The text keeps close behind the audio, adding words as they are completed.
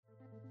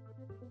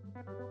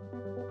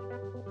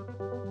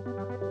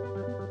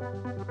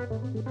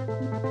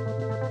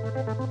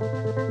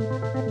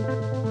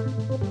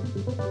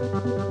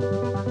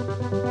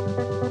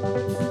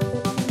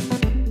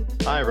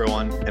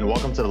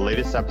welcome to the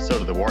latest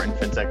episode of the Wharton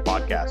FinTech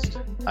Podcast.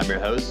 I'm your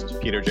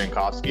host, Peter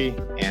Jankowski,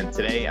 and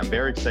today I'm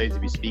very excited to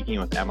be speaking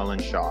with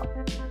Emmalyn Shaw.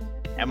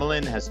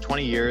 Emmalyn has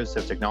 20 years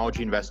of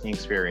technology investing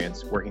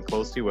experience working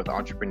closely with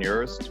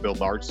entrepreneurs to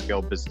build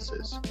large-scale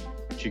businesses.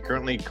 She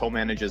currently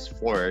co-manages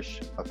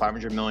Flourish, a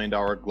 $500 million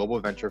global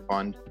venture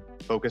fund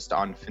focused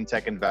on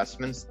fintech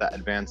investments that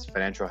advance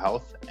financial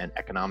health and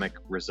economic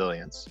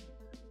resilience.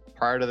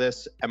 Prior to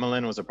this,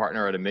 Emmalyn was a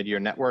partner at Midyear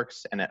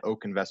Networks and at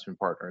Oak Investment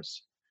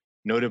Partners.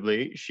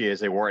 Notably, she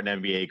is a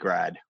Wharton MBA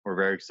grad. We're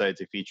very excited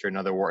to feature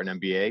another Wharton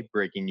MBA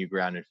breaking new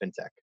ground in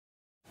fintech.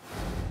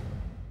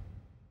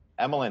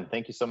 Emmalyn,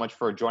 thank you so much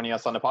for joining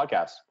us on the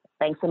podcast.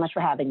 Thanks so much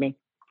for having me.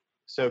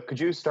 So could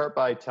you start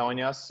by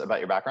telling us about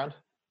your background?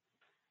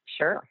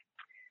 Sure.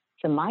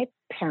 So my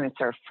parents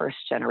are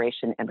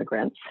first-generation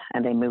immigrants,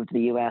 and they moved to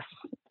the U.S.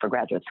 for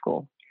graduate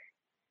school.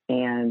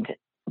 And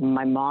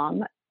my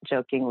mom,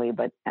 jokingly,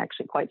 but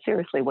actually quite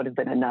seriously, would have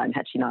been a nun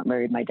had she not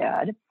married my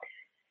dad.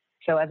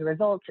 So as a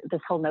result, this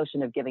whole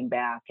notion of giving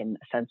back and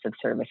a sense of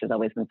service has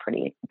always been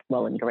pretty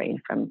well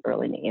ingrained from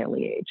early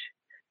age.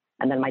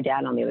 And then my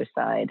dad on the other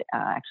side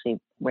actually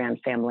ran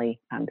family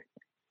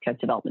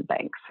development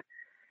banks.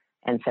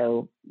 And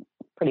so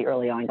pretty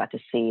early on, I got to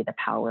see the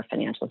power of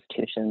financial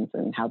institutions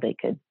and how they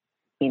could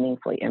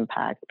meaningfully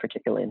impact,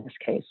 particularly in this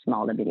case,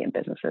 small to medium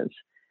businesses.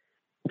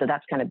 So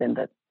that's kind of been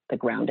the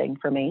grounding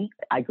for me.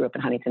 I grew up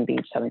in Huntington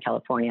Beach, Southern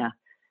California,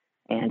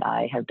 and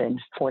I have been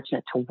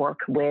fortunate to work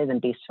with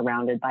and be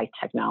surrounded by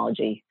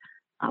technology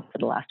for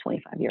the last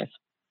 25 years.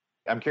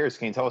 I'm curious,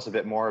 can you tell us a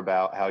bit more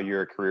about how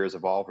your career has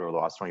evolved over the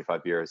last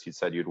 25 years? You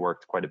said you'd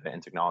worked quite a bit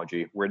in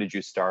technology. Where did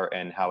you start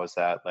and how has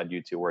that led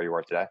you to where you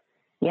are today?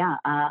 Yeah,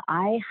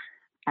 I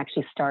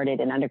actually started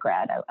in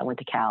undergrad. I went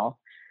to Cal,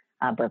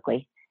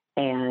 Berkeley,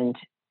 and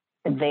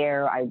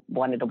there I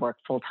wanted to work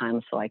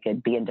full-time so I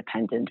could be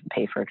independent and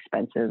pay for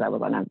expenses. I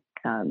was on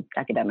an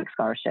academic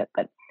scholarship,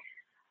 but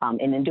and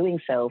in doing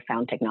so,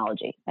 found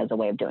technology as a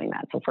way of doing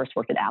that. So first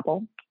worked at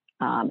Apple,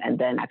 and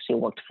then actually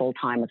worked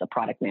full-time as a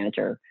product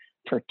manager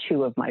for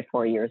 2 of my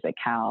 4 years at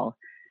Cal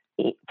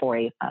for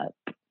a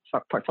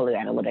portfolio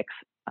analytics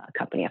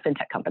company, a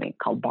fintech company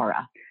called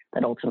Bara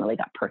that ultimately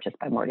got purchased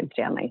by Morgan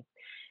Stanley.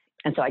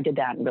 And so I did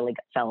that and really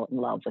fell in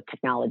love with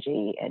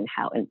technology and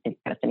how and kind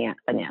of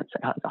finance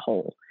as a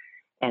whole.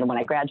 And when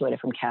I graduated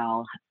from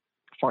Cal,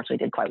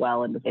 fortunately did quite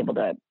well and was able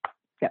to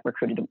get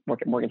recruited to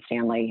work at Morgan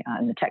Stanley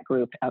in the tech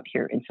group out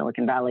here in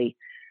Silicon Valley.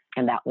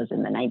 And that was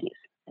in the 90s.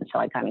 And so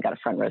I kind of got a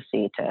front row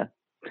seat to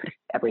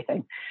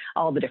everything,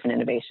 all the different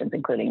innovations,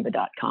 including the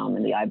 .com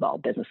and the eyeball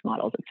business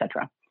models, et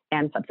cetera,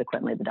 and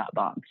subsequently the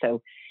 .bomb.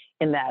 So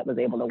in that, was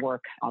able to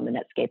work on the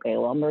Netscape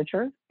AOL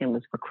merger and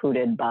was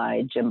recruited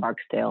by Jim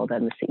Barksdale,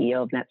 then the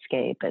CEO of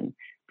Netscape, and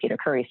Peter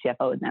Curry,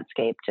 CFO of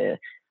Netscape, to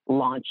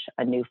launch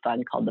a new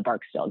fund called the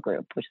Barksdale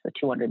Group, which is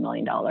a $200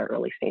 million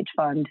early stage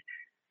fund.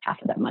 Half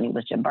of that money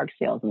was Jim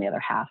Barksdale's, and the other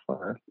half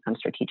were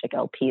strategic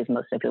LPs,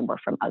 most of whom were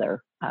from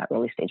other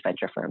early stage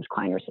venture firms,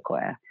 Kleiner,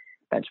 Sequoia,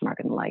 Benchmark,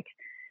 and the like.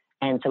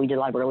 And so we did a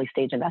lot of early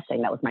stage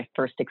investing. That was my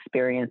first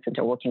experience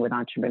into working with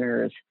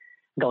entrepreneurs,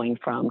 going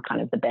from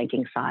kind of the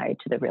banking side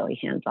to the really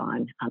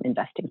hands-on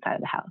investing side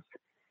of the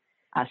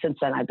house. Since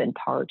then, I've been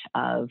part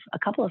of a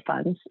couple of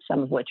funds, some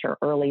of which are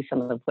early,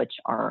 some of which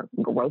are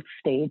growth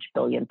stage, $1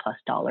 billion+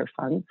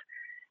 funds,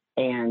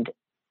 and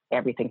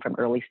everything from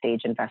early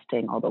stage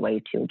investing all the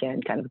way to, again,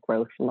 kind of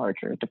growth,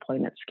 larger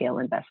deployment scale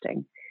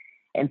investing.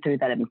 And through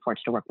that, I've been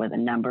fortunate to work with a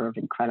number of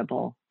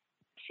incredible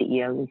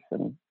CEOs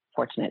and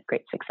fortunate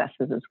great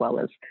successes, as well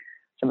as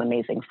some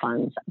amazing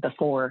funds.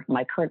 Before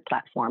my current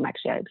platform,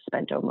 actually, I've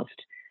spent almost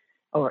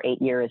over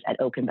 8 years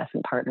at Oak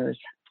Investment Partners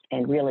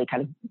and really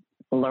kind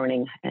of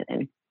learning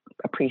and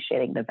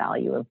appreciating the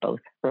value of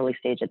both early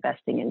stage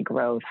investing and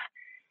growth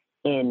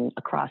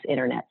across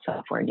internet,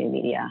 software, new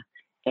media,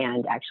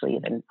 and actually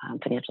even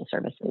financial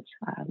services,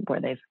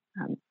 where they've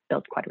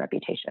built quite a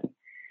reputation.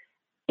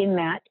 In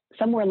that,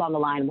 somewhere along the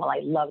line, while I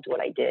loved what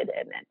I did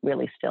and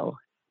really still,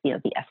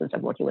 the essence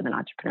of working with an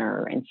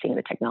entrepreneur and seeing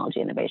the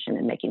technology innovation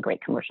and making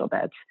great commercial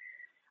bets,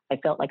 I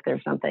felt like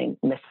there's something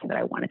missing that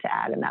I wanted to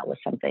add, and that was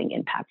something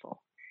impactful.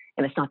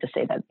 And it's not to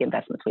say that the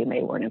investments we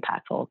made weren't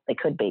impactful. They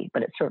could be,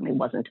 but it certainly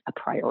wasn't a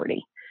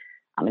priority.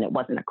 And it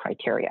wasn't a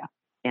criteria.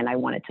 And I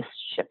wanted to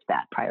shift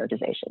that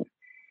prioritization.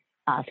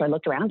 So I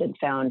looked around and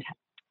found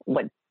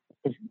what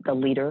is the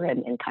leader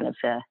and kind of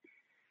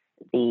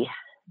the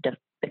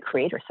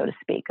creator, so to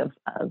speak, of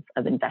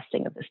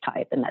investing of this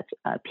type, and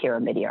that's Pierre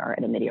Omidyar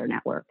at Midyear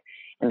Network.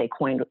 And they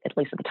coined, at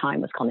least at the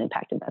time, was called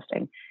impact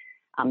investing.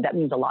 That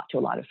means a lot to a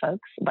lot of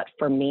folks, but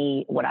for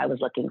me, what I was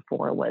looking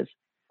for was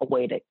a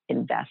way to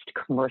invest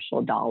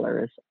commercial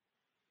dollars,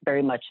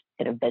 very much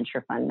in a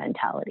venture fund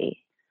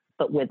mentality,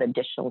 but with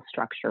additional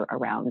structure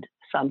around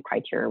some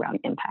criteria around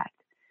impact.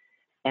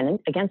 And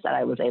against that,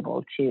 I was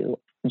able to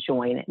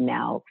join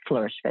now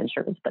Flourish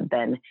Ventures, but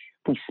then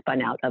we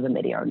spun out of the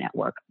Midyear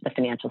Network, the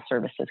financial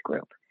services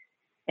group.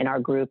 And our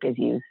group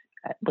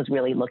was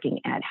really looking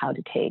at how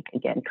to take,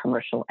 again,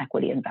 commercial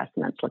equity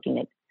investments, looking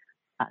at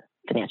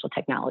financial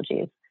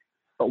technologies,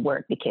 But where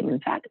it became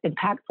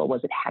impactful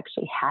was it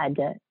actually had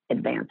to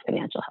advance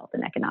financial health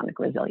and economic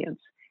resilience.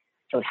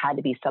 So it had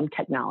to be some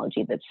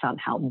technology that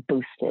somehow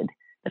boosted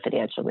the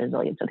financial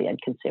resilience of the end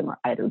consumer,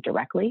 either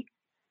directly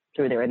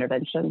through their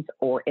interventions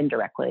or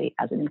indirectly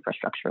as an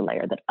infrastructure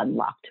layer that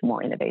unlocked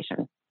more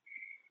innovation.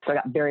 So I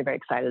got very, very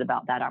excited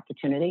about that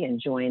opportunity and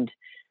joined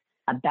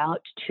about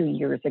 2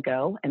 years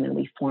ago. And then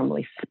we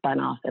formally spun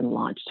off and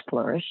launched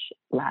Flourish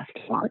last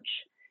March.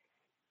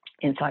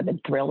 And so I've been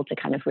thrilled to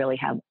kind of really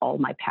have all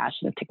my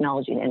passion of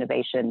technology and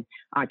innovation,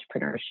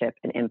 entrepreneurship,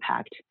 and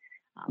impact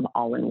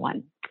all in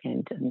one.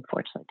 And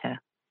unfortunately, to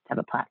have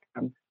a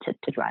platform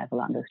to drive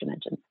along those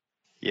dimensions.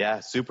 Yeah,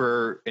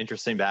 super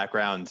interesting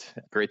background.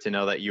 Great to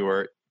know that you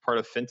were part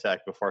of fintech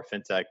before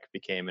fintech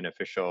became an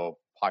official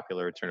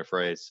popular turn of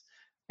phrase.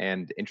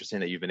 And interesting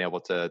that you've been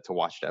able to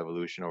watch the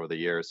evolution over the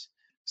years.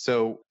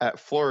 So at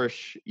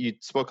Flourish, you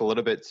spoke a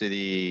little bit to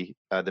the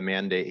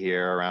mandate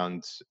here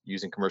around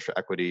using commercial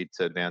equity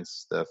to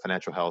advance the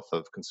financial health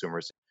of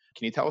consumers.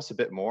 Can you tell us a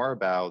bit more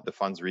about the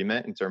fund's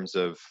remit in terms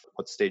of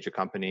what stage of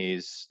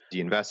companies do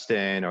you invest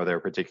in? Are there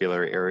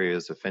particular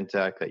areas of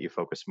fintech that you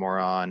focus more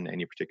on?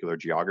 Any particular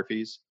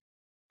geographies?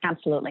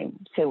 Absolutely.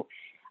 So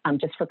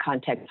just for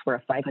context, we're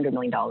a $500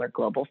 million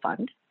global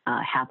fund.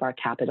 Half our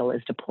capital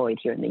is deployed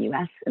here in the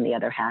U.S., and the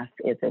other half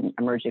is in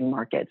emerging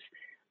markets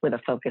with a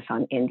focus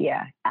on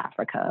India,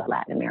 Africa,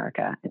 Latin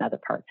America, and other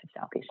parts of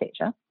Southeast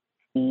Asia.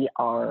 We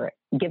are,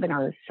 given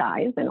our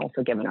size and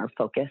also given our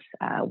focus,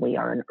 we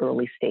are an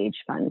early stage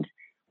fund.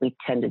 We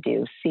tend to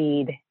do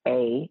seed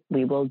A.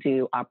 We will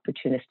do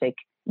opportunistic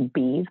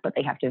Bs, but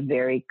they have to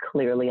very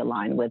clearly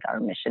align with our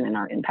mission and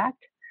our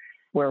impact.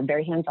 We're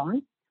very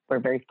hands-on. We're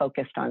very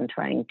focused on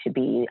trying to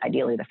be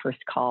ideally the first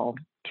call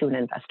to an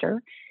investor.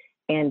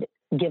 And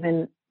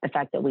given the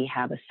fact that we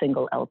have a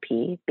single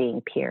LP,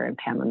 being Pierre and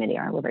Pamela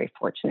Midyar, we're very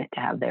fortunate to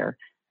have their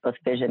both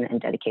vision and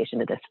dedication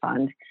to this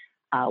fund.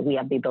 We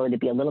have the ability to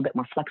be a little bit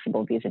more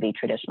flexible vis-a-vis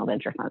traditional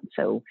venture funds.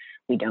 So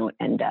we don't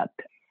end up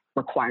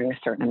requiring a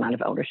certain amount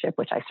of ownership,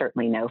 which I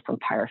certainly know from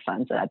prior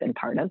funds that I've been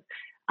part of,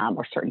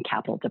 or certain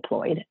capital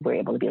deployed. We're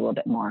able to be a little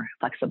bit more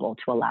flexible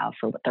to allow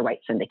for the right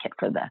syndicate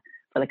for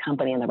the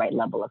company and the right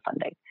level of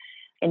funding.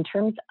 In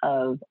terms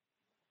of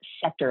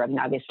sector, I mean,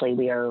 obviously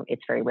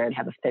it's very rare to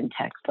have a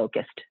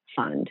fintech-focused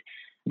fund.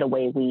 The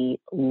way we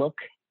look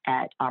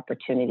at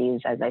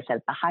opportunities, as I said,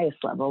 at the highest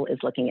level is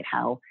looking at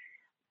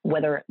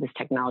whether this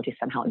technology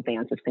somehow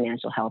advances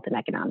financial health and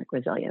economic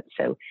resilience.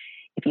 So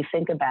if you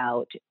think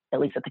about, at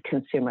least at the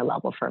consumer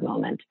level for a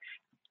moment,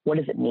 what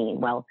does it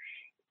mean? Well,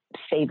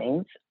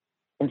 savings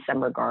in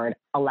some regard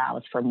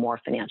allows for more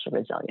financial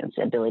resilience,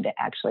 the ability to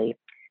actually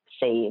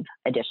save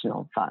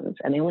additional funds.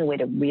 And the only way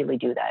to really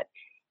do that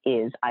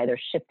is either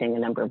shifting a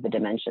number of the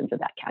dimensions of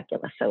that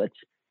calculus. So it's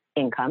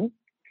income,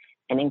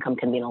 and income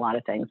can mean a lot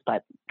of things,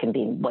 but can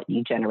be what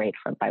you generate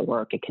by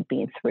work. It could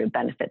be through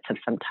benefits of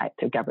some type,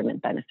 through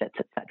government benefits,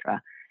 et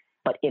cetera,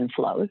 but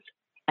inflows.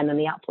 And then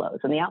the outflows.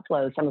 And the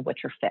outflows, some of which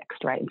are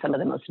fixed, right? And some of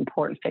the most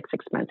important fixed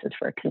expenses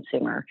for a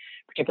consumer,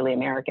 particularly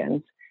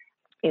Americans,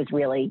 is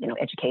really,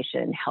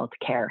 education,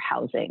 healthcare,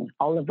 housing,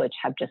 all of which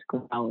have just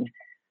grown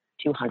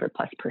 200+%,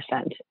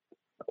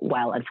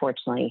 while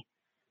unfortunately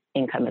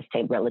income has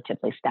stayed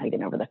relatively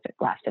stagnant over the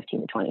last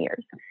 15 to 20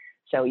 years.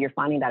 So you're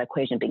finding that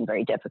equation being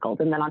very difficult.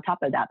 And then on top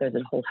of that, there's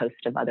a whole host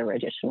of other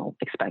additional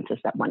expenses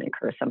that one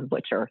incurs, some of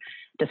which are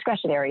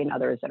discretionary and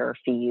others that are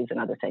fees and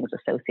other things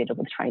associated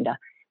with trying to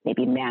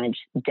maybe manage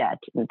debt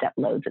and debt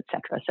loads, et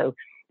cetera. So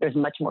there's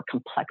much more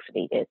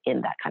complexity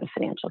in that kind of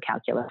financial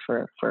calculus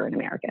for an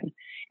American.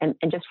 And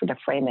just to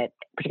frame it,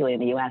 particularly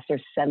in the U.S.,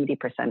 there's 70%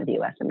 of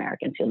U.S.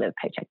 Americans who live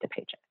paycheck to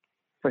paycheck,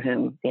 for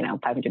whom,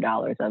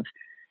 $500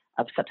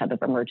 of some type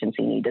of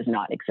emergency need does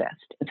not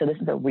exist. And so this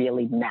is a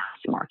really mass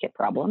market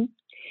problem.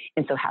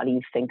 And so how do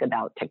you think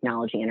about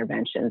technology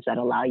interventions that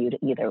allow you to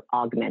either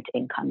augment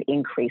income,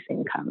 increase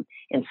income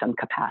in some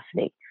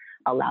capacity,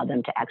 allow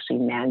them to actually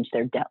manage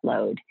their debt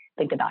load,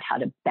 think about how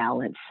to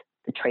balance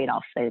the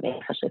trade-offs they make,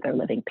 especially if they're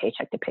living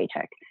paycheck to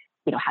paycheck.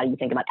 How do you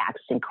think about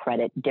accessing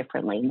credit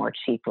differently, more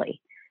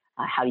cheaply?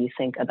 How do you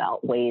think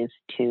about ways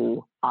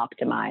to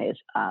optimize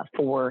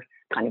for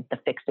kind of the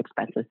fixed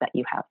expenses that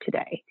you have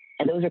today?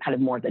 And those are kind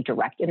of more the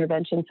direct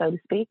interventions, so to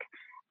speak.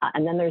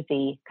 And then there's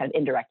the kind of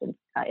indirect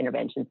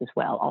interventions as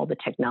well, all the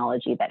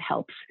technology that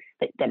helps,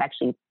 that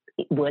actually,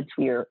 once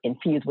we're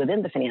infused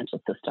within the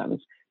financial systems,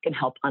 can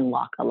help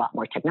unlock a lot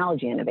more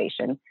technology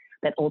innovation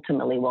that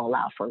ultimately will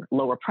allow for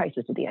lower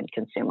prices to the end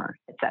consumer,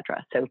 et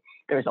cetera. So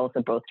there's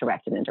also both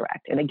direct and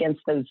indirect. And against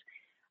those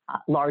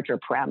larger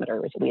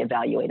parameters, we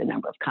evaluate a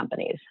number of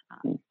companies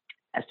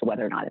as to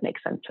whether or not it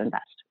makes sense to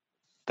invest.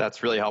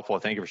 That's really helpful.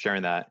 Thank you for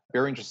sharing that.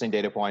 Very interesting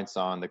data points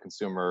on the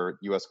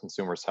U.S.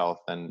 consumer's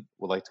health, and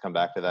would like to come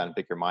back to that and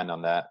pick your mind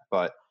on that.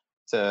 But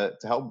to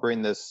help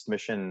bring this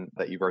mission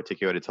that you've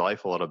articulated to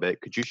life a little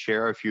bit, could you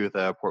share a few of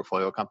the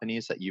portfolio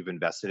companies that you've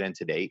invested in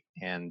to date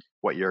and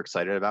what you're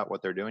excited about,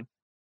 what they're doing?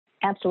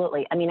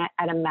 Absolutely. I mean,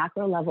 at a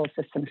macro level,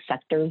 so some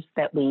sectors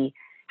that we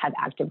have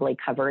actively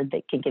covered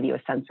that can give you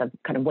a sense of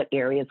kind of what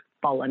areas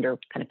fall under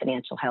kind of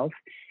financial health.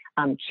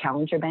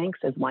 Challenger banks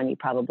is one you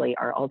probably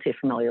are all too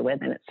familiar with,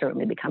 and it's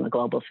certainly become a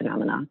global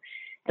phenomenon.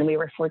 And we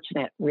were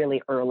fortunate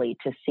really early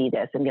to see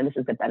this. And again, this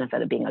is the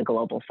benefit of being a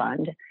global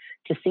fund,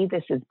 to see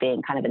this as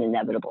being kind of an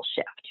inevitable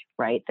shift,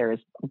 right? There's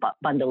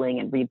bundling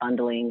and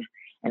rebundling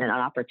and an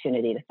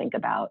opportunity to think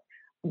about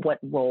what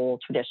role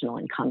traditional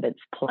incumbents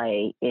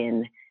play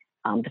in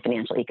the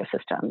financial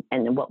ecosystem,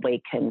 and in what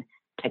way can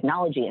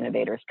technology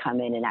innovators come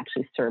in and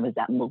actually serve as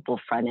that mobile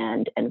front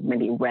end and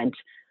maybe rent,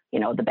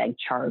 the bank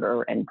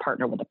charter and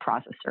partner with a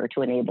processor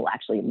to enable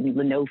actually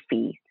no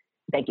fee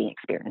banking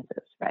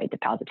experiences, right?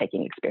 Deposit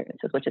taking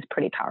experiences, which is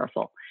pretty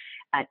powerful.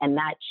 And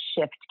that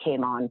shift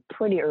came on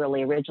pretty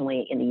early,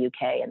 originally in the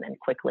UK, and then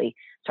quickly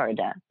started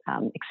to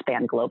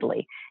expand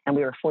globally. And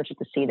we were fortunate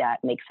to see that,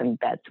 make some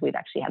bets. We've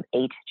actually have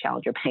 8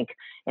 Challenger Bank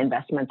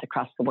investments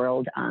across the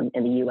world,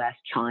 in the US,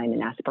 Chime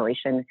and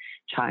Aspiration,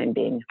 Chime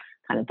being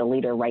kind of the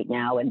leader right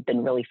now, and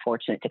been really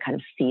fortunate to kind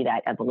of see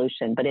that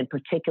evolution. But in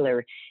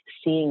particular,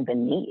 seeing the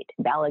need,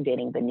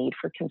 validating the need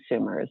for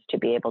consumers to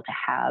be able to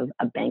have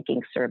a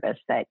banking service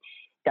that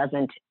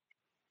doesn't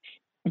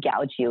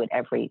gouge you at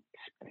every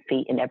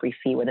fee,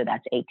 whether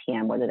that's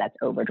ATM, whether that's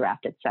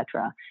overdraft, et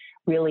cetera,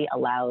 really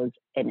allows,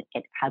 and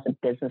it has a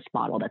business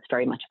model that's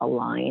very much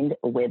aligned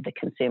with the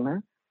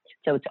consumer.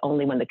 So it's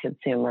only when the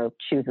consumer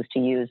chooses to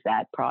use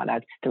that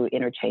product through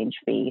interchange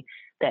fee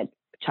that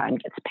Chime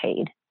gets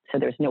paid. So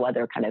there's no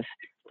other kind of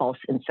false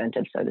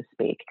incentive, so to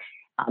speak.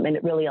 And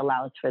it really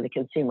allows for the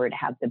consumer to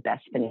have the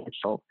best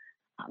financial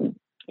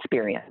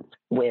experience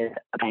with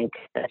a bank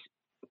that's,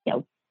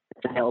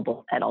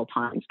 available at all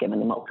times, given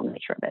the mobile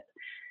nature of it.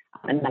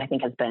 And that, I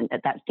think, has been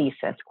that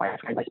thesis, quite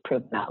frankly, has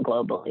proven out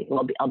globally. It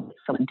will be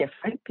somewhat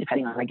different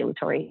depending on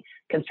regulatory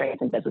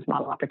constraints and business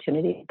model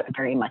opportunities, but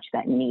very much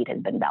that need has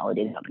been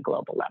validated on a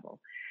global level.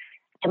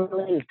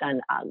 Emily's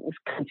done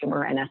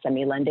consumer and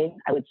SME lending.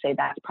 I would say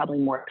that's probably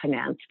more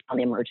pronounced on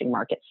the emerging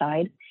market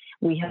side.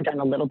 We have done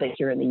a little bit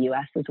here in the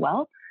US as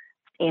well.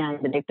 And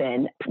they've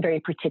been very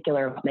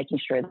particular about making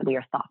sure that we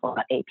are thoughtful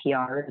about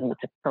APRs and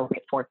what's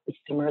appropriate for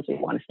consumers. We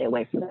want to stay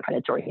away from the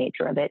predatory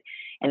nature of it.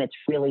 And it's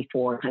really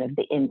for kind of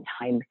the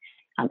in-time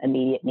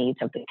immediate needs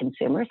of the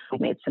consumers.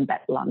 We've made some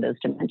bets along those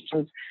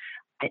dimensions.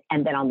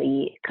 And then on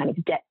the kind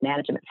of debt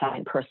management side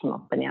and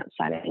personal finance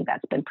side, I think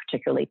that's been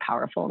particularly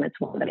powerful. And it's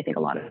one that I think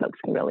a lot of folks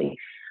can really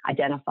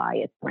identify.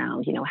 It's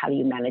around, how do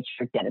you manage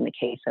your debt in the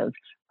case of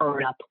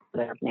earn up,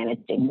 they're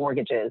managing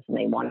mortgages, and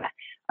they want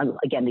to,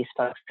 again, these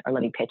folks are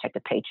living paycheck to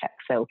paycheck.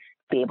 So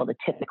be able to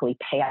typically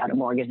pay out a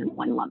mortgage in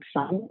one lump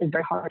sum is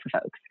very hard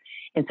for folks.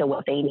 And so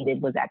what they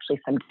needed was actually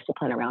some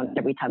discipline around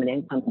every time an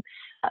income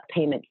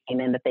payment came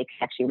in, that they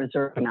could actually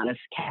reserve an amount of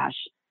cash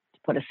to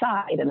put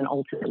aside, and then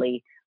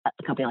ultimately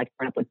a company like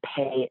EarnUp would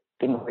pay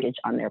the mortgage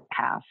on their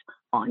behalf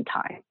on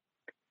time.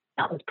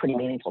 That was pretty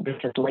meaningful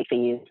because late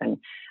fees and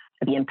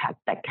the impact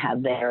that can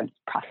have there, and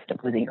the prospect of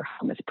losing your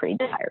home is pretty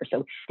dire.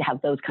 So to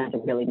have those kinds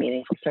of really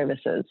meaningful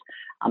services,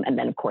 and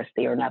then of course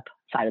the EarnUp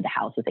side of the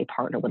house is they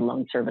partner with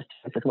loan services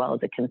as well as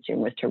the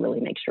consumers to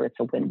really make sure it's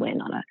a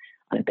win-win on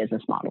a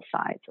business model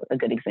side. So a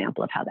good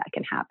example of how that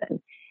can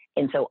happen.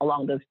 And so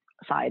along those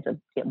sides of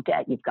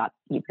debt, you've got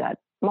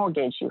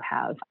mortgage, you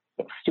have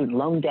student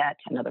loan debt.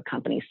 Another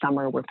company,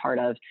 Summer, we're part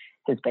of,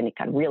 has been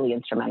kind of really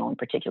instrumental, in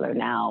particular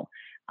now,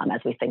 as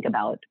we think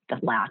about the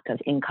lack of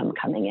income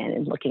coming in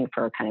and looking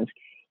for kind of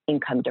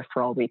income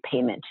deferral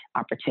repayment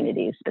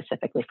opportunities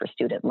specifically for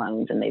student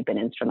loans. And they've been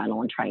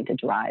instrumental in trying to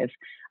drive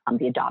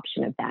the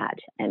adoption of that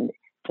and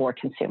for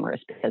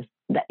consumers, because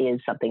that is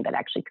something that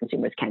actually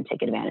consumers can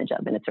take advantage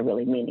of. And it's a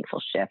really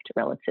meaningful shift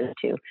relative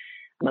to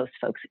most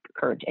folks'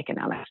 current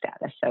economic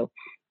status. So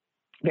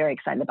very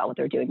excited about what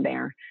they're doing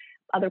there.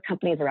 Other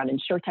companies around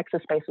InsurTech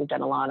space we've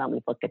done a lot on.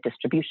 We've looked at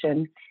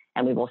distribution,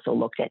 and we've also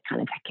looked at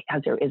kind of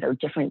is there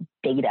different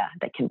data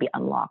that can be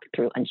unlocked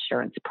through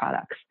insurance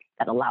products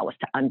that allow us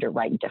to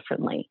underwrite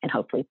differently and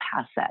hopefully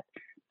pass that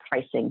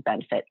pricing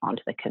benefit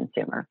onto the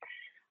consumer.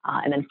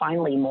 And then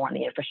finally, more on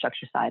the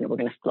infrastructure side, and we're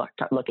going to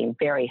start looking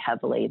very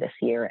heavily this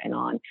year and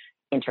on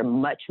into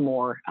much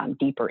more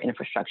deeper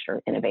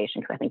infrastructure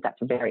innovation, because I think that's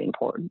very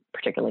important,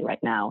 particularly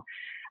right now,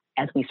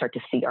 as we start to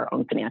see our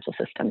own financial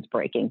systems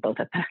breaking, both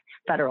at the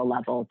federal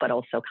level, but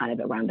also kind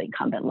of around the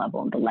incumbent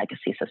level and the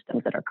legacy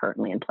systems that are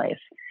currently in place.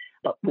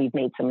 But we've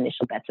made some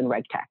initial bets in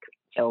RegTech,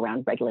 so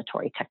around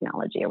regulatory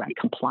technology, around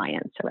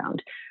compliance,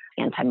 around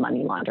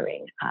anti-money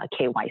laundering,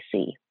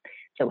 KYC.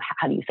 So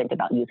how do you think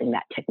about using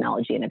that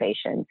technology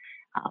innovation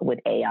with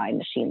AI and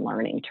machine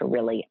learning to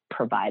really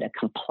provide a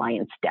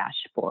compliance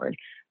dashboard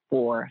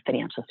for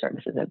financial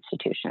services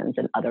institutions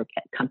and other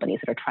companies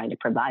that are trying to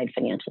provide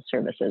financial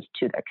services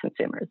to their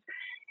consumers,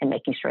 and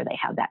making sure they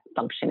have that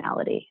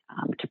functionality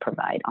to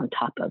provide on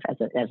top of as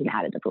an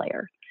additive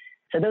layer.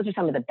 So those are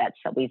some of the bets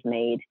that we've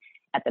made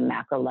at the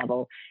macro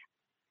level.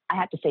 I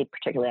have to say,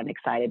 particularly, I'm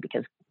excited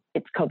because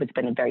COVID's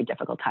been a very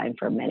difficult time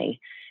for many,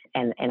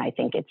 and I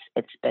think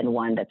it's been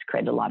one that's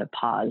created a lot of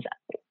pause.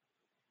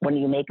 When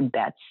you make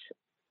bets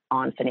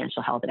on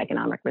financial health and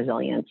economic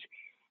resilience,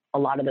 a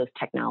lot of those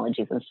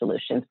technologies and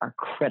solutions are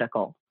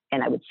critical.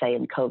 And I would say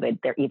in COVID,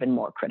 they're even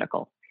more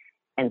critical.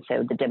 And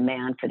so the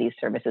demand for these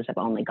services have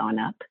only gone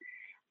up.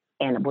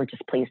 And we're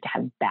just pleased to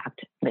have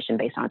backed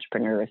mission-based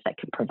entrepreneurs that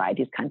can provide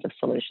these kinds of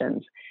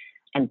solutions.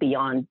 And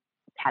beyond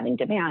having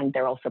demand,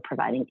 they're also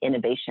providing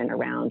innovation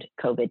around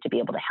COVID to be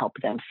able to help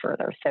them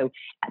further. So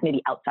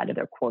maybe outside of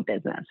their core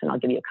business. And I'll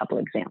give you a couple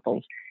of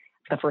examples.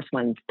 The first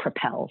one's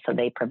Propel. So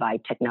they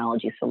provide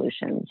technology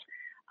solutions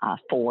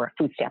for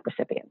food stamp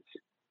recipients.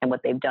 And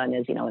what they've done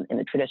is, in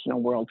the traditional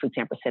world, food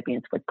stamp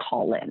recipients would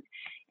call in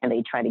and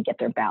they try to get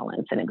their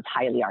balance. And it was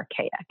highly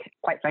archaic.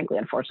 Quite frankly,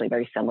 unfortunately,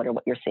 very similar to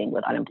what you're seeing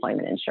with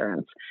unemployment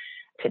insurance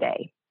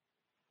today.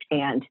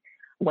 And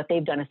what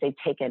they've done is they've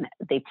taken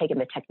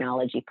the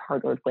technology,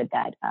 partnered with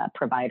that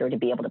provider to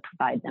be able to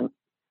provide them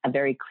a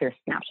very clear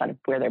snapshot of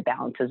where their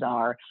balances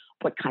are,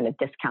 what kind of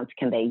discounts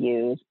can they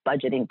use,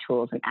 budgeting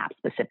tools and apps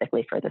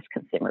specifically for this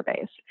consumer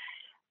base.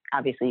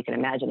 Obviously, you can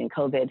imagine in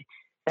COVID,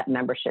 that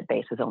membership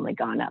base has only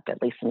gone up at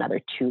least another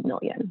 2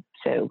 million.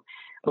 So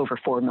over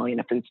 4 million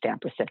of food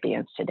stamp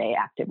recipients today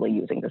actively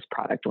using this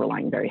product,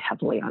 relying very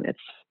heavily on its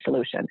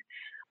solution,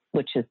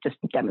 which just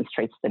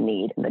demonstrates the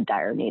need and the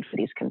dire need for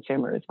these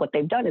consumers. What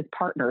they've done is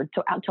partnered,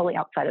 so totally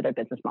outside of their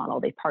business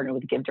model, they partnered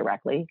with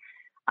GiveDirectly,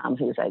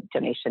 who's a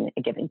donation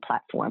and giving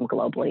platform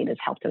globally and has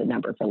helped with a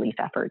number of relief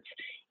efforts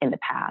in the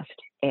past.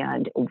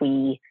 And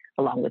we,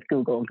 along with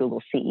Google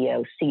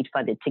CEO, seed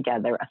funded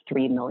together a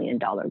 $3 million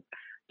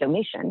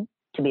donation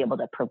to be able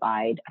to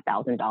provide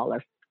 $1,000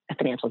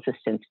 financial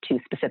assistance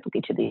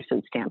specifically to these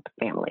food stamp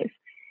families.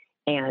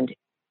 And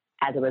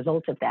as a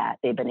result of that,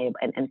 they've been able,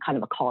 and kind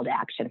of a call to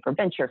action for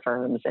venture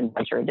firms and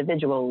venture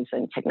individuals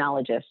and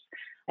technologists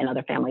and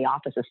other family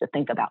offices to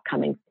think about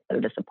coming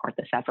together to support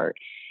this effort.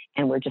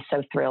 And we're just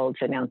so thrilled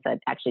to announce that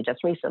actually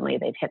just recently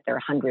they've hit their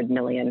 100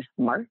 million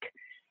mark.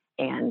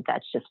 And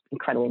that's just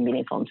incredibly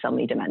meaningful in so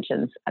many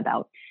dimensions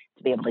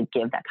to be able to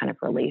give that kind of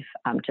relief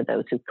to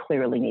those who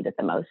clearly need it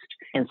the most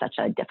in such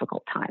a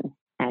difficult time.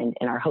 And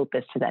our hope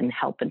is to then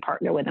help and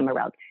partner with them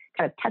around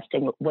kind of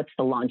testing what's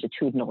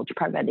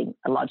providing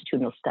a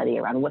longitudinal study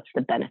around what's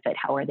the benefit,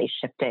 how are they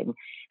shifting,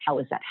 how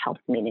has that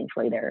helped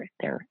meaningfully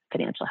their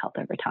financial health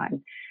over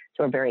time.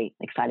 So we're very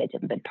excited to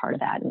have been part of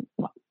that and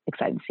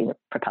excited to see what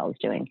Propel is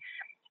doing.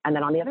 And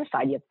then on the other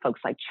side, you have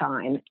folks like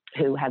Chime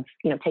who have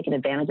taken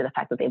advantage of the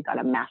fact that they've got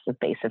a massive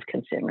base of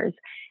consumers.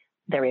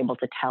 They're able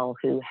to tell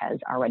who has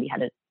already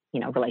had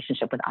a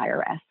relationship with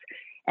IRS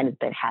and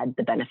has had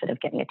the benefit of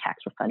getting a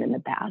tax refund in the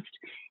past.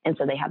 And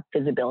so they have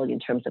visibility in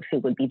terms of who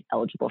would be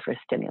eligible for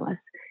stimulus.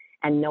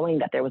 And knowing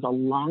that there was a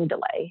long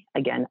delay,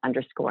 again,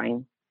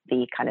 underscoring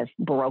the kind of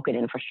broken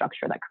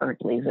infrastructure that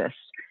currently exists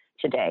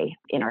today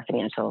in our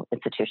financial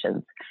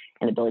institutions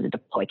and ability to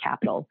deploy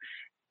capital,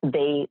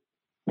 they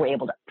were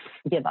able to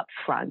give up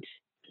front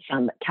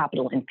some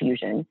capital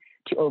infusion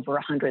to over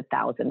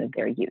 100,000 of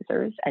their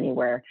users,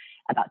 anywhere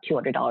about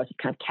 $200 of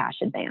kind of cash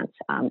advance,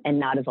 and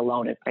not as a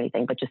loan or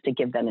anything, but just to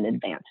give them an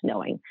advance,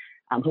 knowing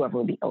whoever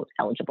will be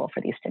eligible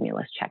for these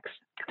stimulus checks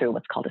through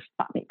what's called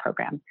a SpotMe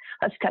program.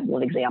 That's a couple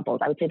of examples.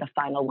 I would say the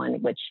final one,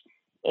 which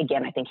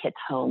again, I think hits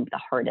home the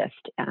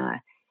hardest,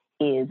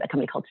 is a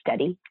company called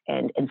Steady.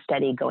 And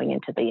Steady, going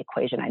into the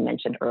equation I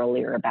mentioned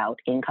earlier about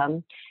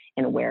income,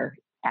 and where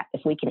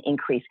if we can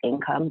increase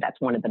income, that's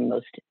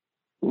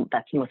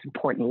the most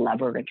important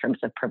lever in terms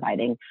of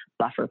providing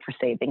buffer for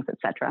savings, et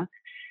cetera.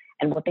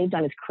 And what they've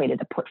done is created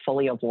a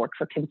portfolio of work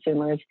for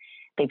consumers.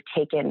 They've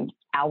taken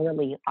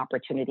hourly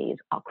opportunities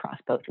across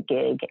both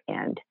gig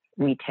and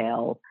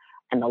retail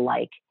and the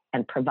like,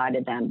 and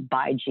provided them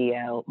by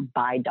geo,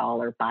 by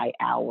dollar, by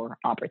hour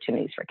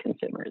opportunities for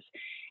consumers.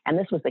 And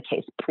this was the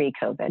case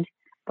pre-COVID,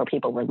 where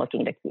people were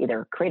looking to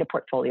either create a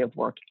portfolio of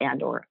work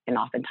and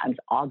oftentimes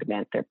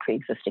augment their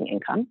pre-existing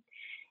income.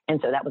 And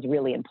so that was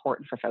really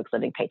important for folks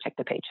living paycheck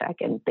to paycheck.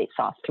 And they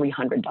saw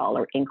 $300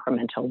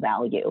 incremental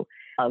value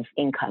of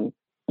income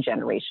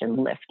generation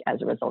lift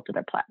as a result of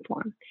their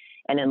platform.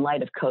 And in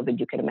light of COVID,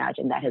 you can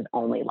imagine that has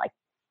only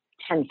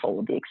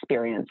tenfold the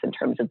experience in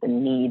terms of the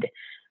need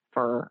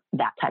for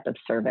that type of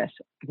service,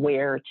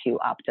 where to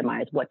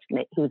optimize,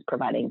 who's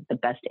providing the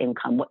best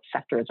income, what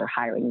sectors are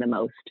hiring the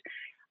most.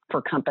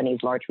 For companies,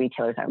 large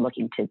retailers that are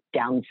looking to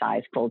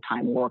downsize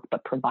full-time work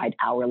but provide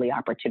hourly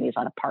opportunities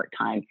on a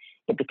part-time,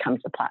 it becomes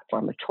a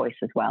platform of choice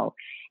as well.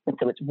 And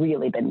so it's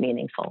really been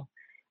meaningful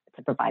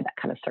to provide that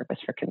kind of service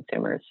for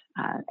consumers.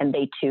 And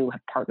they too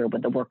have partnered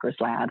with the Workers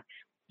Lab,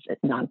 a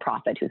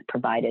nonprofit who's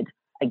provided,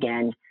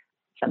 again,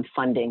 some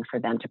funding for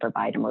them to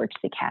provide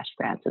emergency cash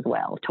grants as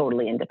well,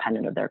 totally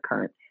independent of their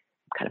current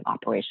kind of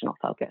operational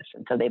focus.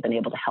 And so they've been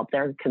able to help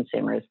their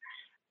consumers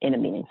in a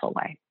meaningful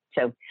way.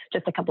 So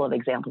just a couple of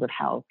examples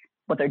of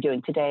what they're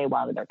doing today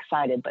while they're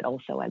excited, but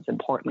also as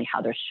importantly,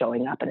 how they're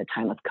showing up in a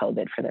time of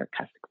COVID for their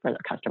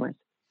customers.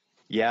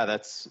 Yeah,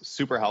 that's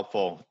super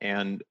helpful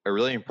and a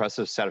really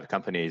impressive set of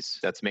companies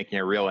that's making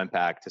a real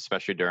impact,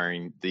 especially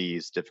during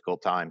these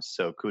difficult times.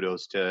 So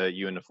kudos to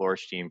you and the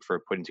Flourish team for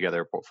putting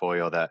together a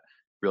portfolio that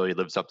really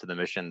lives up to the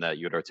mission that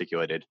you had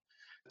articulated.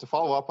 To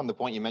follow up on the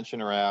point you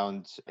mentioned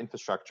around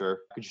infrastructure,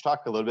 could you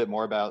talk a little bit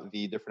more about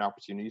the different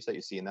opportunities that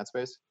you see in that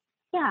space?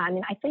 Yeah, I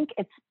mean, I think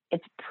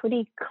it's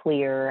pretty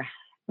clear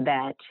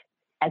that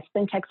as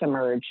fintechs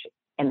emerge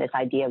and this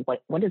idea of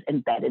what does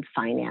embedded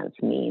finance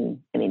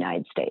mean in the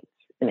United States?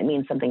 And it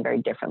means something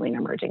very differently in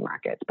emerging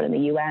markets. But in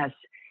the US,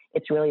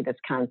 it's really this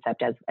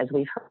concept, as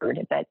we've heard,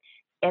 that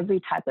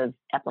every type of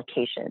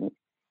application,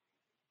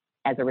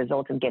 as a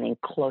result of getting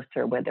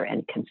closer with their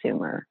end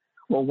consumer,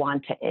 will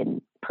want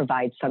to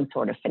provide some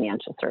sort of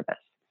financial service.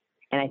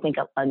 And I think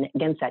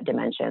against that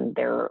dimension,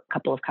 there are a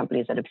couple of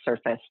companies that have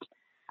surfaced,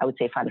 I would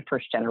say, from the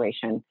first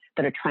generation,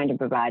 that are trying to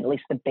provide at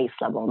least the base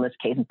level, in this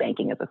case,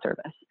 banking as a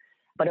service.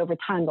 But over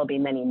time, there'll be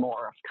many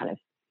more of kind of,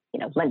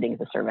 lending as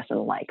a service and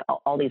the like,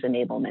 all these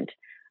enablement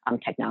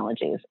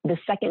technologies. The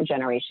second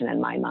generation,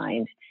 in my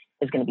mind,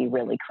 is going to be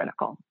really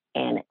critical.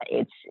 And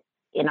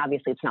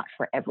obviously it's not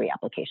for every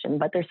application,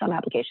 but there's some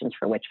applications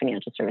for which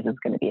financial services is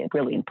going to be a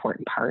really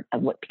important part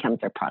of what becomes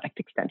their product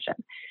extension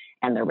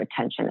and their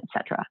retention, et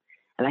cetera.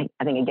 And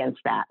I think against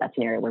that, that's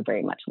an area we're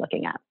very much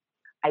looking at.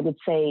 I would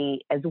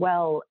say as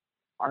well,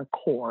 our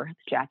core,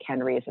 Jack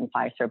Henrys and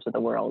Fiservs of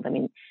the world, I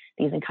mean,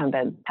 these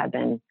incumbents have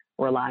been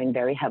relying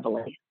very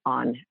heavily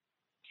on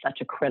such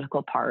a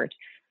critical part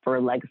for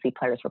legacy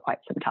players for quite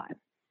some time.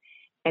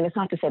 And it's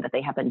not to say that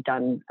they haven't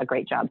done a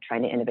great job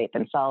trying to innovate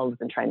themselves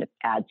and trying to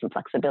add some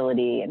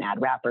flexibility and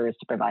add wrappers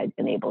to provide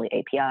enabling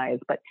APIs,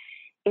 but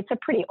it's a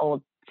pretty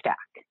old stack.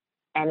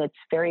 And it's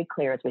very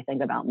clear as we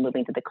think about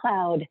moving to the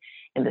cloud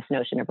and this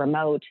notion of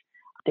remote,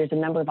 there's a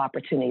number of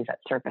opportunities that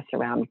surface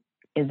around,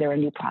 is there a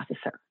new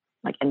processor?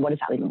 And what does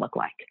that even look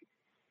like?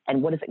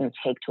 And what is it going to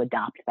take to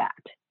adopt that?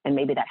 And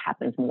maybe that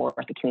happens more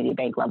at the community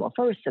bank level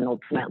first, and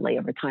ultimately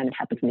over time it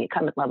happens in the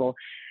incumbent level,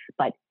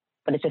 but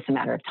it's just a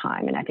matter of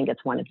time. And I think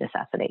it's one of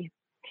necessity.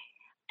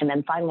 And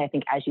then finally, I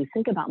think as you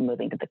think about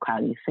moving to the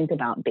cloud, you think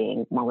about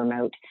being more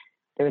remote,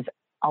 there's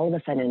all of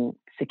a sudden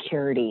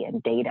security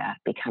and data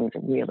becomes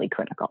really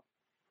critical,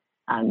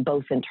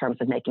 both in terms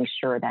of making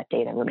sure that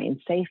data remains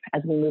safe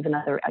as we move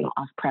another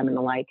off-prem and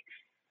the like,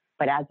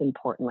 but as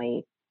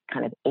importantly,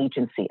 kind of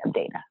agency of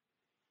data.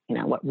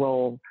 What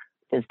role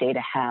does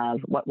data have?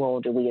 What role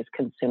do we as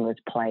consumers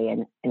play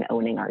in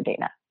owning our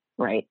data,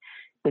 right?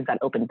 We've got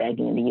open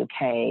banking in the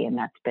UK, and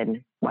that's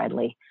been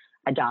widely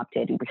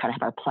adopted. We kind of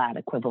have our Plaid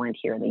equivalent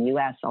here in the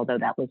US, although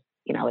that was,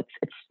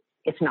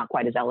 it's not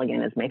quite as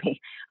elegant as maybe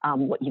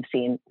what you've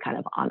seen kind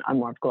of on a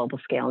more global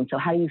scale. And so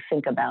how do you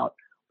think about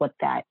what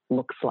that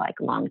looks like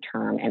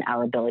long-term and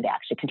our ability to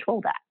actually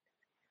control that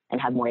and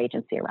have more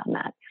agency around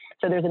that?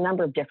 So there's a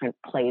number of different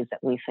plays that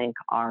we think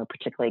are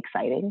particularly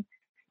exciting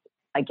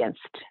against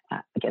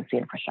the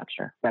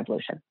infrastructure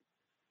revolution.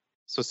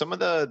 So some of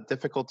the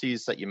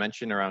difficulties that you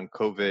mentioned around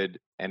COVID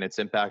and its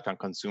impact on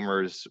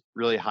consumers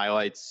really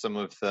highlights some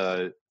of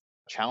the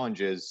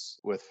challenges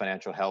with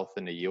financial health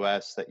in the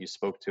US that you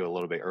spoke to a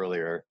little bit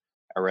earlier,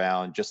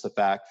 around just the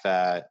fact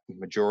that the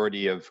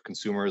majority of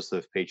consumers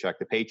live paycheck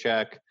to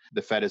paycheck.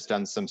 The Fed has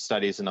done some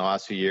studies in the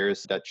last few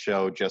years that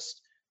show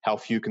just how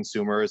few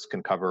consumers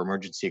can cover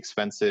emergency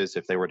expenses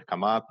if they were to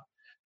come up.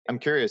 I'm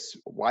curious,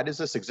 why does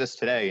this exist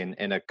today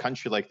in a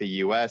country like the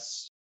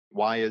US?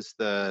 Why is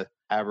the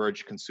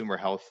average consumer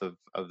health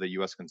of the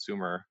US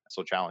consumer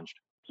so challenged?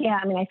 Yeah,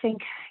 I mean, I think,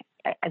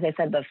 as I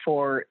said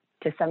before,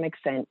 to some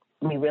extent,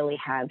 we really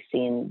have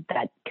seen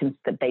that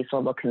the base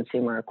level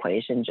consumer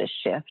equation just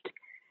shift.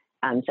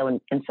 So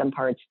in some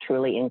parts,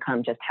 truly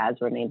income just has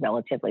remained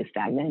relatively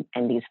stagnant,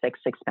 and these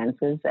fixed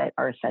expenses that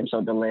are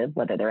essential to live,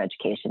 whether they're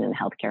education and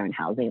healthcare and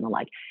housing and the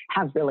like,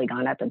 have really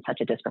gone up in such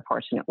a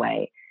disproportionate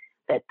way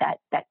that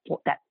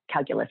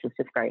calculus is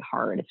just very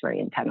hard. It's very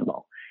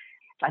untenable.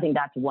 So I think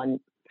that's one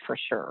for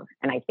sure.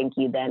 And I think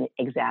you then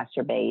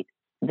exacerbate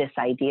this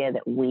idea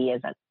that we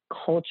as a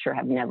culture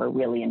have never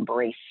really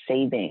embraced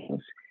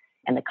savings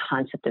and the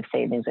concept of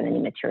savings in any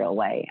material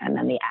way. And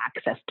then the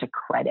access to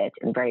credit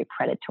and very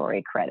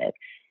predatory credit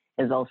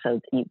is also,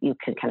 you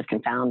can kind of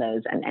confound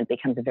those, and it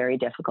becomes very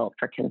difficult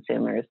for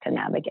consumers to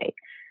navigate.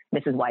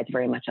 This is why it's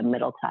very much a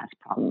middle class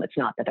problem. It's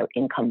not that their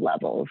income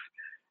levels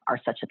are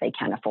such that they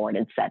can't afford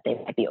it, it's that they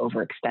might be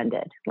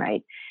overextended,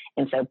 right?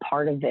 And so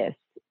part of this,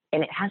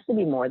 and it has to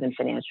be more than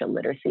financial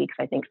literacy, because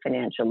I think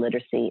financial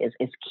literacy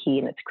is key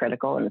and it's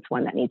critical, and it's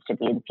one that needs to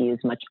be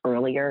infused much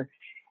earlier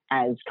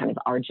as kind of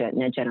our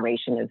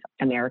generation of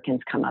Americans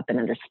come up and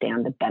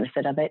understand the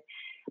benefit of it.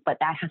 But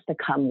that has to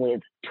come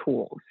with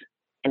tools,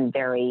 and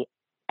very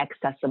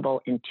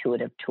accessible,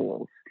 intuitive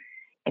tools.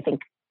 I think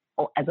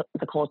as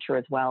a culture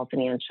as well,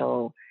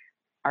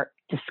 are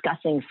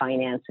discussing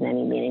finance in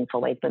any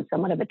meaningful way has been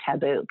somewhat of a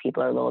taboo.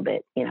 People are a little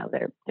bit,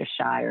 they're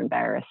shy or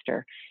embarrassed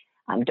or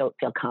don't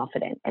feel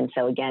confident. And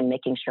so again,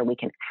 making sure we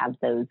can have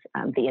those,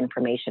 the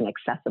information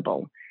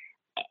accessible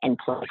and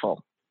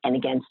playful. And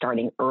again,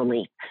 starting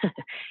early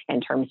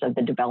in terms of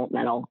the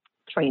developmental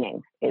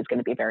training is going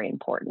to be very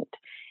important.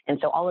 And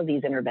so all of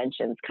these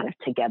interventions kind of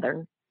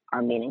together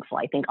are meaningful.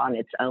 I think on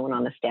its own,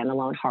 on a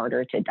standalone,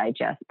 harder to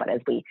digest. But as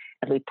we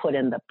put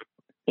in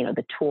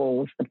the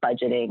tools, the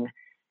budgeting,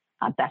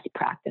 best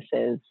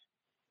practices,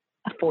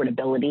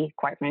 affordability,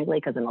 quite frankly,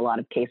 because in a lot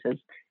of cases,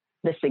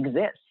 this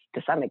exists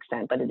to some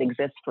extent, but it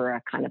exists for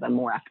a kind of a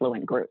more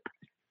affluent group.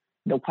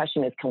 The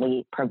question is, can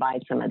we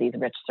provide some of these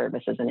rich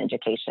services and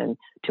education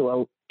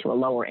to a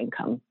lower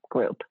income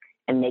group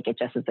and make it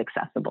just as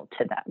accessible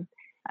to them?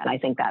 And I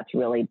think that's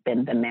really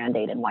been the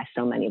mandate and why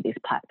so many of these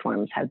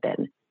platforms have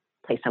been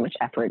placed so much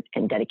effort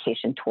and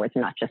dedication towards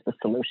not just the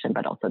solution,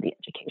 but also the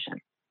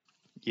education.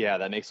 Yeah,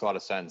 that makes a lot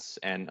of sense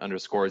and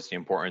underscores the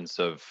importance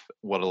of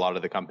what a lot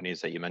of the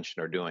companies that you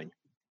mentioned are doing.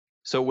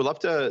 So we'd love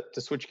to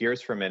switch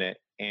gears for a minute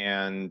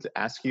and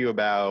ask you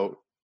about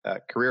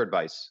career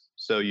advice.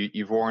 So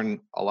you've worn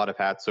a lot of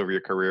hats over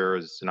your career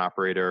as an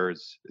operator,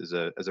 as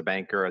a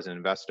banker, as an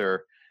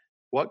investor.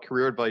 What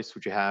career advice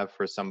would you have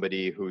for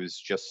somebody who's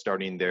just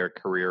starting their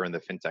career in the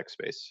fintech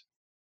space?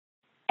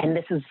 And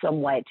this is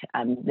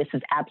this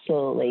is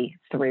absolutely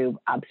through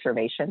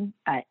observation,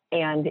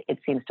 and it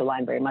seems to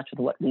align very much with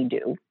what we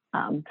do.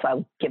 So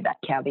I'll give that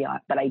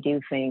caveat, but I do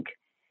think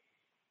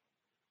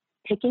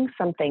picking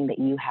something that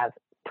you have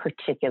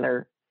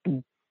particular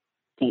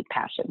deep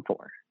passion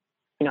for.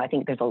 I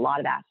think there's a lot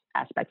of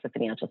aspects of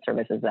financial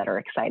services that are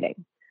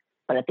exciting,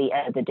 but at the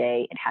end of the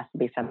day, it has to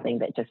be something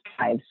that just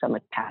drives so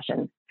much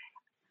passion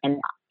and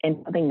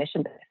something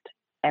mission-based.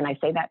 And I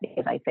say that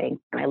because I think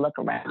when I look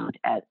around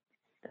at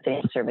the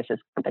financial services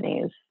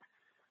companies,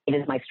 it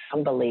is my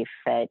strong belief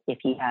that if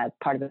you have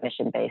part of a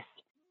mission-based,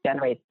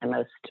 generates the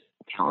most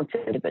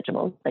talented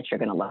individuals that you're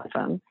going to learn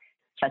from,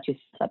 sets you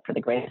up for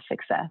the greatest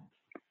success,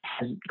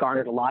 has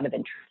garnered a lot of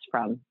interest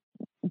from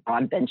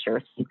broad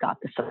ventures. You've got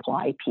the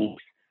supply piece.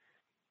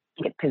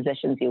 It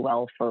positions you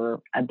well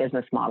for a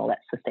business model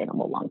that's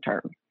sustainable long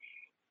term.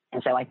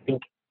 And so I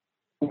think,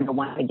 number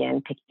one,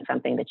 again, picking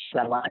something that you've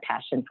got a lot of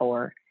passion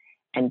for,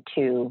 and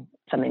two,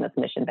 something that's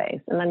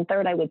mission-based. And then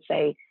third, I would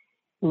say,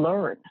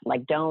 learn.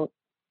 Like, don't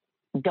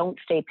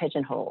stay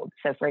pigeonholed.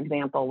 So, for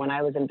example, when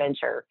I was in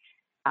venture,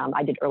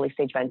 I did early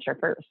stage venture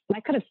first, and I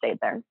could have stayed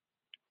there.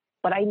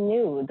 But I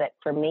knew that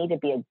for me to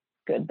be a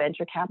good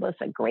venture capitalist,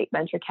 a great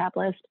venture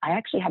capitalist, I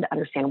actually had to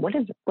understand what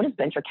does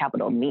venture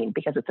capital mean,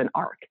 because it's an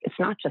arc. It's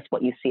not just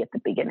what you see at the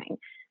beginning.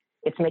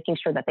 It's making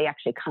sure that they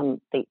actually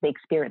they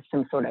experience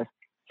some sort of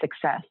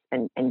success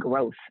and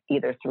growth,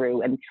 either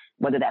through, and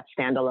whether that's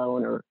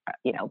standalone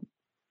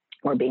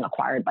or being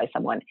acquired by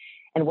someone.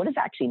 And what does it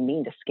actually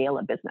mean to scale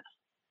a business?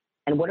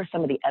 And what are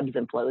some of the ebbs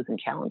and flows and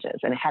challenges?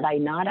 And had I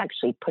not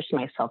actually pushed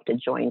myself to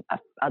join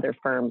other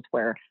firms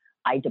where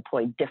I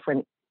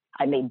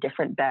made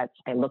different bets,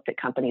 I looked at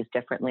companies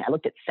differently, I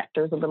looked at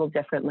sectors a little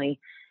differently,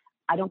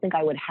 I don't think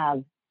I would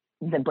have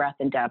the breadth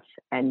and depth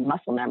and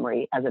muscle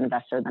memory as an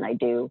investor than I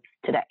do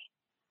today.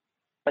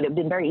 But it would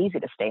have been very easy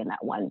to stay in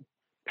that one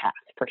path,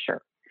 for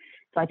sure.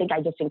 So I think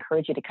I just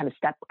encourage you to kind of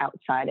step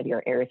outside of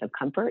your areas of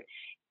comfort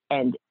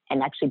and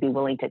actually be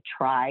willing to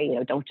try.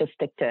 Don't just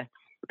stick to,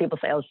 people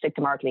say, oh, stick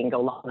to marketing and go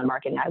long on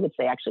marketing. I would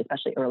say, actually,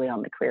 especially early on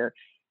in the career,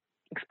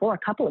 explore a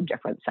couple of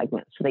different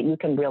segments so that you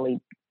can really,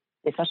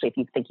 especially if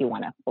you think you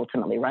want to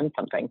ultimately run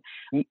something,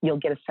 you'll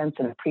get a sense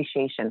and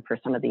appreciation for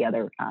some of the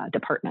other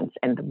departments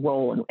and the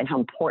role and how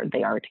important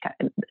they are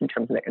in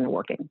terms of their inner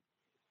working.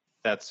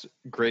 That's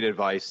great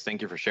advice.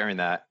 Thank you for sharing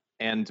that.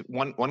 And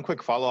one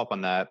quick follow-up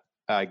on that,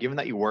 given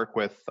that you work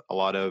with a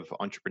lot of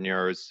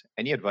entrepreneurs,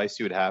 any advice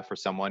you would have for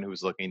someone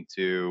who's looking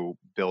to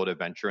build a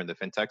venture in the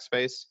fintech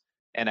space?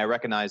 And I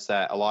recognize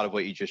that a lot of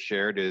what you just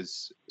shared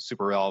is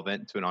super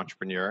relevant to an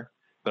entrepreneur,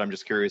 but I'm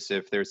just curious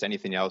if there's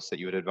anything else that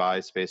you would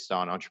advise based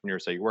on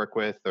entrepreneurs that you work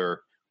with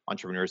or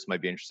entrepreneurs who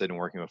might be interested in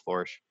working with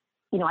Flourish.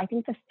 I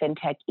think the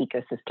fintech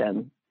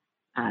ecosystem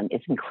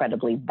is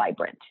incredibly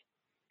vibrant.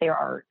 There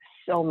are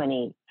so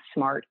many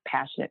smart,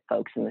 passionate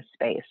folks in this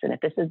space. And if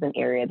this is an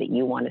area that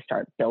you want to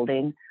start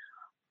building,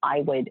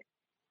 I would,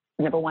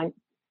 number one,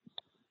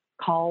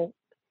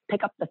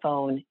 pick up the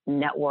phone,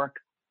 network.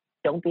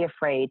 Don't be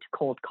afraid to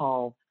cold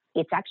call.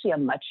 It's actually a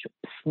much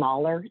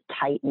smaller,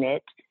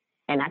 tight-knit,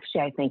 and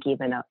actually, I think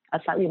even a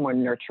slightly more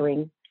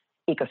nurturing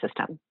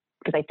ecosystem.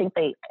 Because I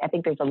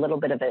think there's a little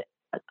bit of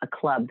a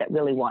club that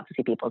really wants to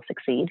see people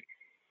succeed.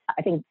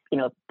 I think,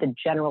 the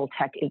general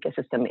tech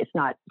ecosystem is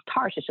not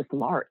harsh, it's just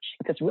large.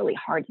 It's just really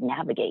hard to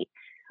navigate.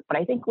 But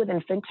I think within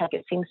fintech,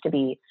 it seems to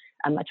be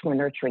a much more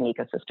nurturing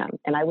ecosystem.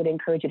 And I would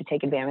encourage you to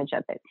take advantage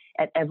of it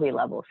at every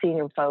level,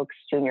 senior folks,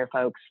 junior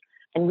folks,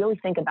 and really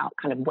think about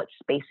kind of what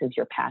spaces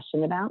you're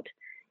passionate about.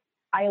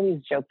 I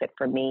always joke that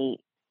for me,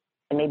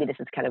 and maybe this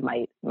is kind of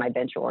my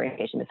venture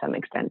orientation to some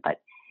extent, but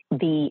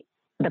the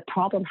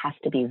problem has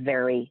to be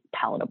very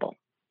palatable.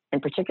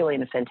 And particularly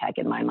in the fintech,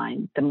 in my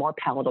mind, the more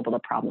palatable the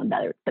problem,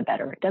 the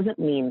better. It doesn't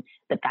mean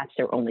that that's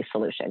their only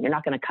solution. You're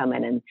not going to come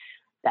in and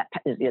that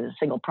is a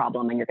single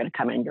problem and you're going to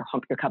come in and your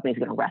company's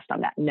going to rest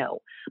on that. No,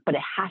 but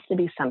it has to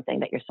be something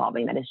that you're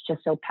solving that is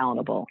just so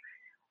palatable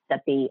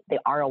that the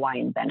ROI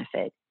and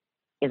benefit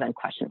is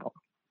unquestionable.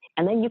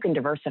 And then you can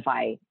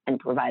diversify and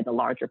provide the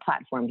larger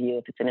platform view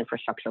if it's an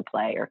infrastructure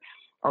play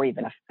or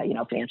even a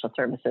financial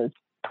services,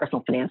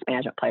 personal finance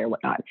management play or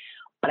whatnot.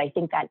 But I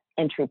think that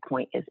entry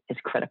point is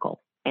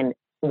critical. And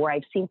where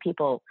I've seen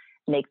people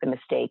make the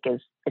mistake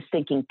is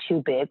thinking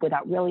too big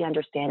without really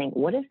understanding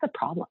what is the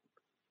problem.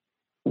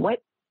 What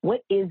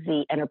is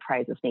the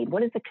enterprise's need?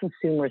 What is the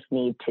consumer's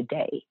need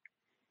today?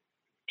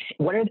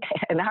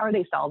 and how are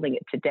they solving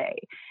it today?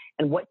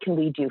 And what can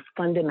we do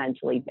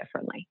fundamentally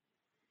differently?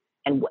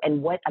 And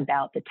what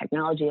about the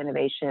technology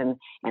innovation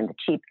and the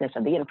cheapness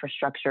of the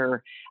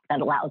infrastructure that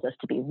allows us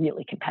to be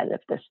really competitive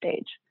at this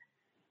stage?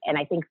 And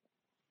I think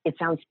it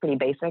sounds pretty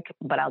basic,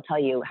 but I'll tell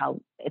you how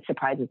it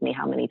surprises me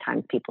how many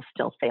times people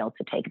still fail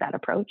to take that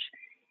approach,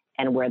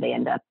 and where they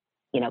end up,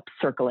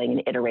 circling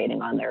and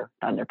iterating on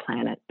their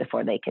planet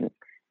before they can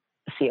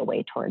see a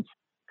way towards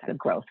kind of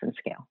growth and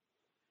scale.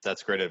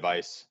 That's great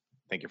advice.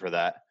 Thank you for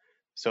that.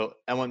 So,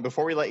 Emlyn,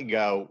 before we let you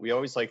go, we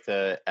always like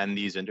to end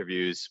these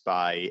interviews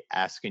by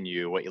asking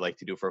you what you like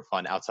to do for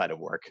fun outside of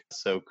work.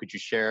 So could you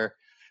share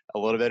a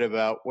little bit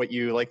about what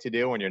you like to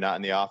do when you're not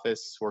in the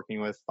office working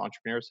with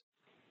entrepreneurs?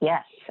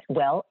 Yes.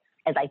 Well,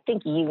 as I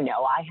think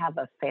I have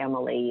a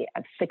family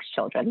of 6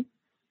 children,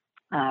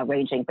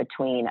 ranging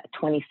between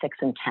 26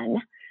 and 10.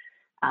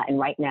 And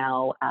right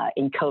now,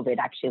 in COVID,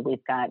 actually,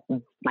 we've got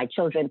my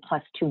children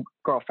plus 2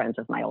 girlfriends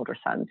of my older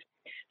sons.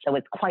 So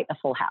it's quite a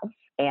full house.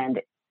 And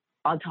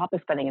on top of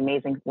spending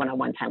amazing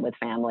one-on-one time with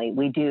family,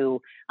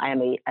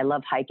 I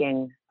love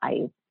hiking.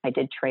 I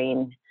did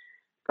train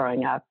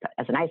growing up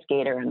as an ice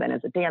skater and then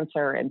as a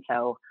dancer. And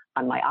so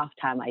on my off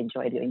time, I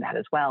enjoy doing that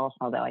as well,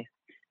 although I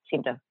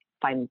seem to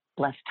find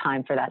less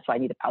time for that. So I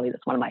need to probably,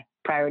 that's one of my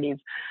priorities.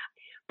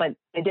 But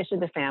in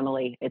addition to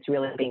family, it's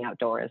really being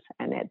outdoors,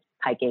 and it's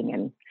hiking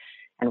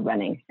and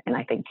running. And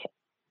I think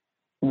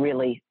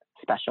really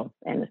special,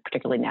 and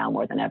particularly now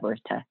more than ever,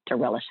 to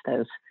relish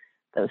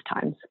those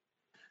times.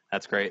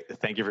 That's great.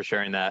 Thank you for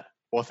sharing that.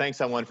 Well, thanks,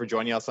 Emlyn, for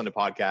joining us on the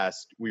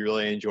podcast. We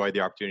really enjoyed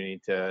the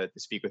opportunity to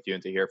speak with you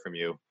and to hear from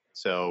you.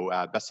 So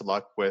best of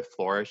luck with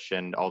Flourish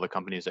and all the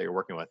companies that you're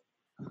working with.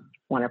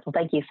 Wonderful.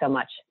 Thank you so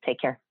much. Take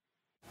care.